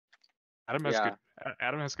Adam has good.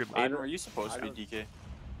 Adam has good. Aiden, were you supposed to be DK?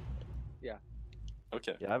 Yeah.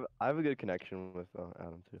 Okay. Yeah, I have a good connection with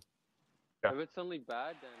Adam too. Yeah. If it's suddenly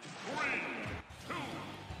bad, then 3,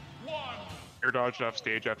 2, 1. Air dodged off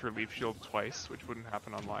stage after leaf shield twice, which wouldn't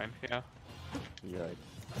happen online. Yeah. Yeah.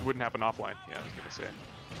 It wouldn't happen offline. Yeah, I was gonna say.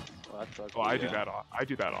 well, that sucks. Well, I do that. I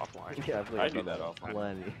do that offline. Yeah, I do that offline.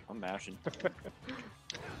 Plenty. I'm mashing.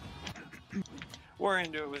 We're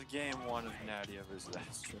into it with game 1 of NadiA versus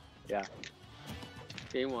Astro. Yeah.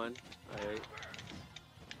 Game 1. Alright.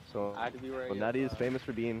 So, I had to be ready. NadiA is famous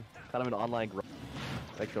for being kind of an online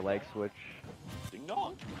like the leg switch. Ding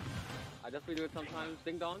dong. I definitely do it sometimes.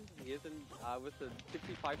 Ding dong. He is in with the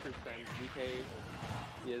 65% DK.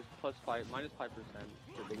 He is +5, -5%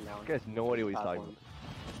 for ding dong. You guys no idea what he's talking about.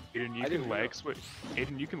 Aiden, you can lag switch.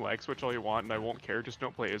 Aiden, you can lag switch all you want, and I won't care. Just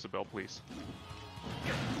don't play Isabel, please.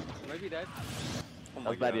 Maybe that. Oh That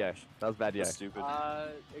was bad, yeah. That was bad, yeah. That's stupid.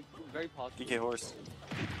 It's very possible. DK horse.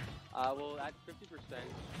 Well, at 50%,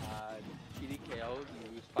 PDKO,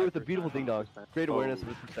 you lose 5%. Dude, with a beautiful ding dong. Great awareness of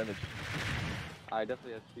his percentage. I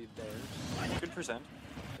definitely have speed there. Good percent.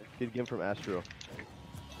 Good game from Astro.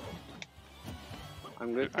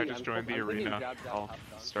 I'm good. I just joined the arena. I'll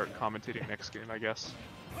start commentating next game, I guess.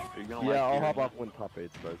 Are you gonna Yeah, I'll your- hop off when top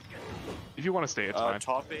 8 starts. If you want to stay, it's fine.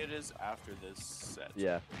 Top 8 is after this set.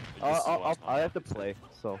 Yeah. This is the last I have to one. play,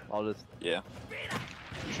 so I'll just. Yeah.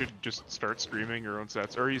 You should just start streaming your own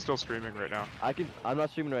sets. Or are you still streaming right now? I'm not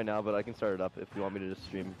streaming right now, but I can start it up if you want me to just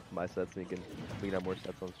stream my sets and we can have more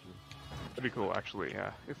sets on stream. That'd be cool, actually.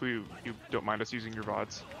 Yeah. If you don't mind us using your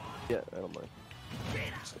VODs. Yeah, I don't mind.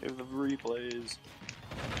 Save the replays.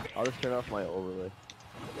 I'll just turn off my overlay.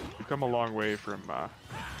 We've come a long way from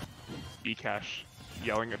Bcash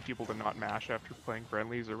yelling at people to not mash after playing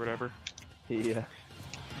friendlies or whatever. Yeah.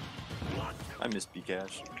 I miss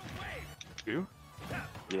Bcash. You?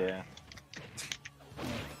 Yeah.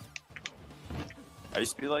 I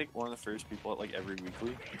used to be like one of the first people at like every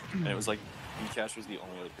weekly, and it was like Bcash was the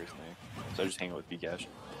only other person there, so I just hang out with Bcash. It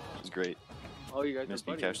was great. Oh, you guys I miss are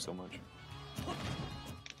buddies. Bcash so much.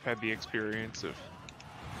 Had the experience of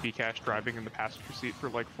Bcash driving in the passenger seat for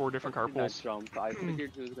like 4 different That carpools. jump. I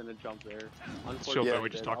figured he was gonna jump there. Chill Yeah, though, we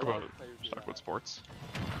just talk a lot about of players do that. sports.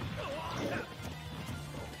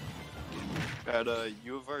 At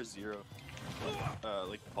U of R 0,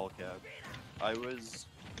 like Paul Cab, I was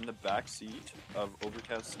in the back seat of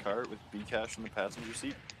Overcast's car with Bcash in the passenger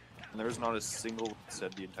seat, and there was not a single word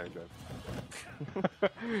said the entire drive.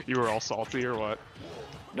 You were all salty or what?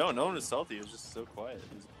 No one was salty. It was just so quiet.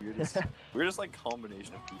 It was the weirdest, weirdest like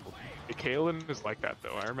combination of people. Kalen is like that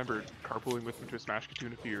though. I remember carpooling with him to a Smash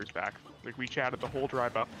Katoon a few years back. Like we chatted the whole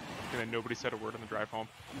drive up, and then nobody said a word on the drive home.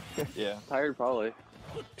 Yeah. Tired, probably.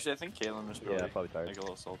 Actually, I think Kalen was probably, Probably tired. like a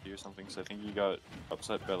little salty or something. So I think he got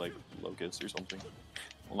upset by like Locust or something.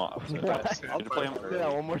 Well, not upset. But I had to play him early. Yeah,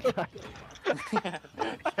 one more time.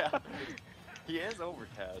 Yeah. He is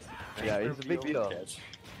Overcast. Yeah, he's a big deal. Overcast.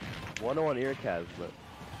 101 Earcast, but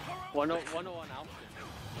 101 Alpha.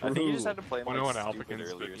 I think he just had to play him like 101 stupid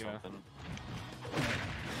Alpacans, early or but, yeah. something.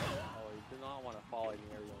 Oh, he did not want to fall in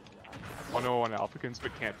the area like that. 101 Alpacans,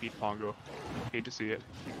 but can't beat Pongo. Hate to see it.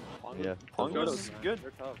 Pongo- yeah. Pongo's man. good.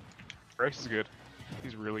 They're tough. Bryce is good.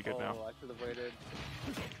 He's really good now. Oh, I should have waited.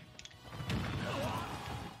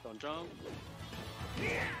 Don't jump.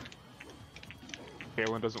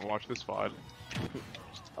 Kalen doesn't watch this VOD.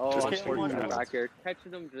 Oh, Just I'm kidding, fortunate one back here.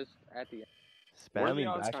 Catching him just at the end. spamming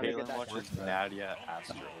Odds back. trying to here. get Kalen that watches first NadiA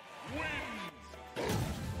Astro.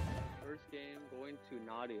 First game going to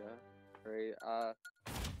NadiA. Right.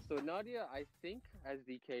 So NadiA, I think, as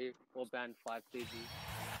DK will ban flat stages.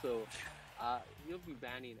 So, he'll be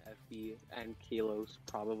banning FB and Kalos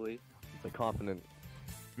probably. The confident.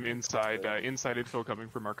 Inside info coming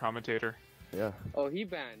from our commentator. Yeah. Oh, he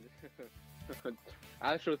banned.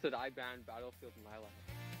 Astro said I banned Battlefield and Lilac.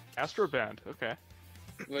 Astro banned. Okay.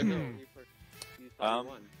 But no, he thought he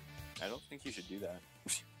won. I don't think you should do that.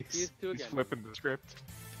 He's two He's again. flipping the script.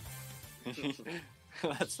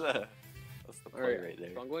 That's the play Alright, right there.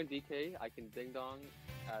 so I'm going DK. I can ding dong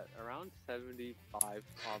at around 75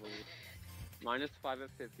 probably. -5 at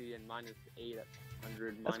 50 and -8 at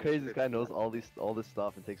 100. That's crazy. This guy knows all this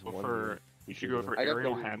stuff and takes Go one. for, game. you should go for I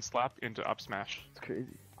aerial definitely- hand slap into up smash. It's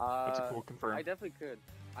crazy. That's a cool confirm. I definitely could.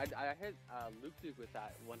 I hit Luke Duke with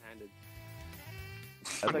that one-handed.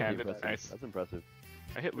 That's actually Handed, impressive. nice. That's impressive.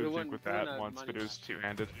 I hit We Luke won- Duke with we won that a once, money but it was match.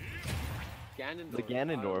 two-handed. Ganondorf. The I don't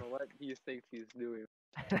Ganondorf. know what he thinks he's doing.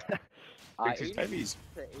 Thinks he's 80 heavies.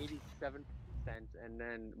 to 87%, and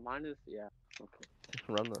then yeah. Okay.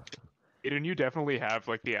 Run the. Aiden, you definitely have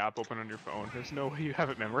like the app open on your phone. There's no way you have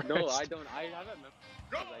it memorized. No, I don't. I haven't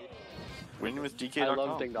memorized. Win with I DK.com.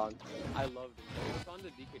 love Ding Dong. I love Ding Dong. It's on the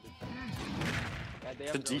DK Discord. Yeah, they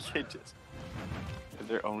The have DK just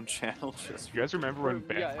their own channel. Just You guys remember when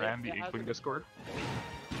Ben Yeah, ran the it has Inkling a Discord?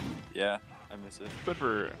 yeah, I miss it. But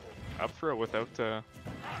for up throw without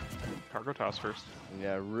cargo toss first.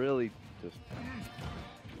 Yeah, really just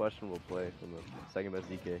questionable play from the second best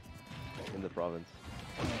DK in the province.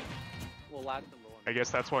 Well, last number one. I guess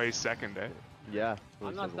that's why he's second, eh? Yeah.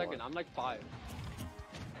 I'm not second. I'm like 5.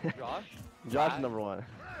 Josh? Josh Ladd? is number 1.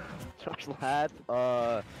 Josh Ladd,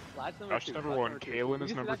 Last number Josh 2. number Last 1, number two. Kalen Did is you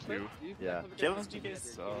see number that clip? 2. Did you see Yeah. that clip? Kalen's DK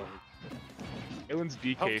sucks. Kalen's Hope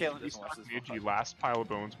DK, Kalen he doesn't watch stocked this Niji one. last pile of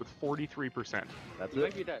bones with 43%. that's You might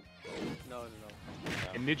it. be dead. No.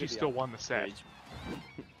 And Niji Maybe, still yeah. won the set. Rage.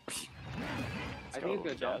 I think he's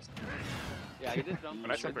gonna jump. Jazz. Yeah, he did jump.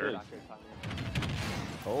 Nice He did up air. back air finally.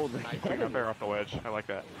 Oh, Nice. Clean up there off the ledge. I like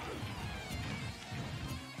that.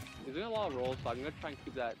 He's doing a lot of rolls, so I'm gonna try and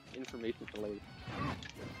keep that information for later.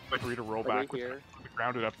 Like read a roll Like back right with here. the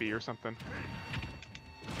grounded up B or something.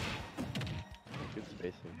 good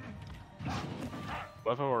spacing.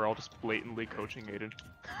 Love how we're all just blatantly coaching Aiden.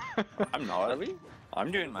 I'm not. Are we?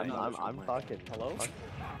 I'm doing my. I'm talking. Hello?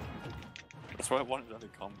 That's why I wanted other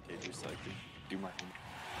commentators so I could do my own.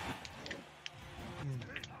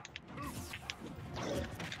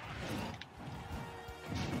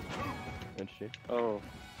 Interesting. Oh.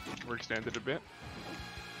 We're extended a bit.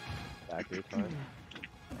 Back air time.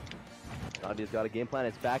 Nadia's got a game plan.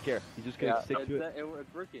 It's back air. He's just gonna stick to it.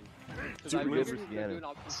 It's working. Because Super I good really versus was Ganon. doing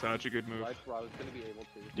options Such a good move. right where I was gonna be able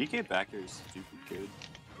to. DK backer is super good.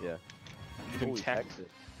 Yeah. Can Oh, he tech. teched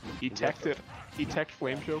it. He teched it. He teched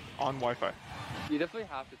Flame Choke on Wi-Fi. You definitely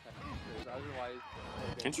have to tech it, because otherwise.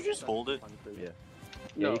 Can't you just hold it? Yeah.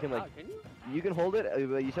 No, Yeah, you can, like- can you? You can hold it,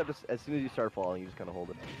 but you just have to, as soon as you start falling, you just kind of hold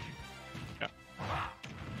it. Yeah.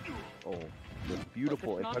 Oh, the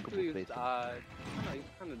beautiful, Like, impeccable he's spacing. he's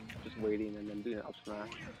kind of just waiting and then doing an up smash.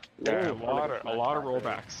 Yeah, Or like a smash lot of back,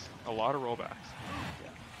 right? rollbacks. A lot of rollbacks.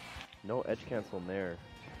 No edge cancel in there.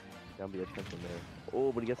 Down the edge cancel in there.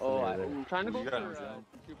 Oh, but he gets the Oh, nair there. I'm trying to go You for got him, John.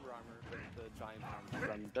 super armor with the giant armor,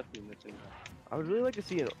 but I'm definitely missing that. I would really like to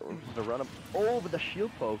see the run up. Oh, but the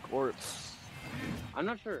shield poke, or I'm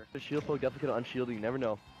not sure. the shield poke definitely could unshield you. You never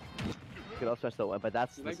know. Could up smash that one, but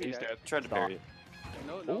that's You the might be He's dead. dead. Tried to Stop. parry it.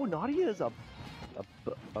 No, Oh, no. NadiA is a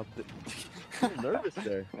bit a little nervous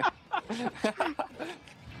there.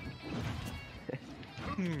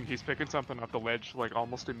 He's picking something off the ledge like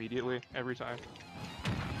almost immediately every time.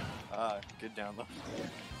 Good down low.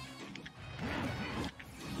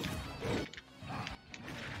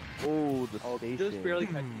 Oh, the Oh, spacing. just barely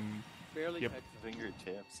catch, Hmm. barely Yep. catch.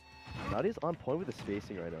 Fingertips. NadiA's on point with the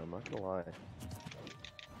spacing right now. I'm not gonna lie.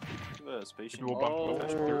 The spacing. Maybe we'll bump Oh.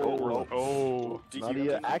 the ledge. Oh.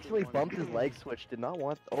 NadiA actually bumped his leg switch. Did not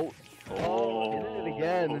want. Oh, Oh. did it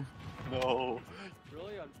again. No.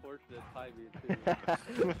 Really unfortunate timing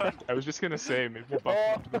too. I was just gonna say maybe we'll bump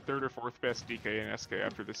him up to the third or fourth best DK and SK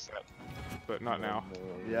after this set, but not now.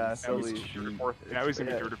 Yeah, Now he's slowly. third or fourth. Now he's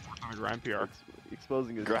gonna be third or fourth on the grind PR.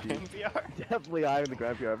 Exposing his Grind cheek. VR. Definitely high in the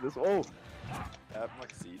grind PR. This. Oh, At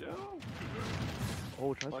Muxedo.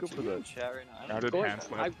 oh, trying to go for Muxedo the. in chat right now. Grounded Going, hand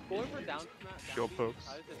slap. I'm going for down smash. Shield down pokes.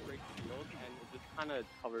 smash, tries to break the shield, and it just kind of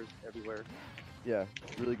covers everywhere. Yeah,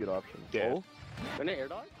 really good option. Yeah. Oh, Gonna air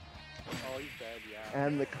dodge? Oh, he's dead. Yeah.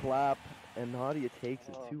 and the clap, and NadiA takes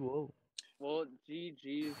it Oh. 2-0. Well,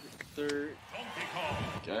 GG's, sir. Donkey Kong.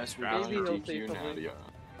 Guys, we're Maybe going to he'll say DQ something. NadiA.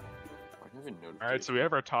 I haven't noticed. All right, so we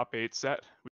have our top 8 set.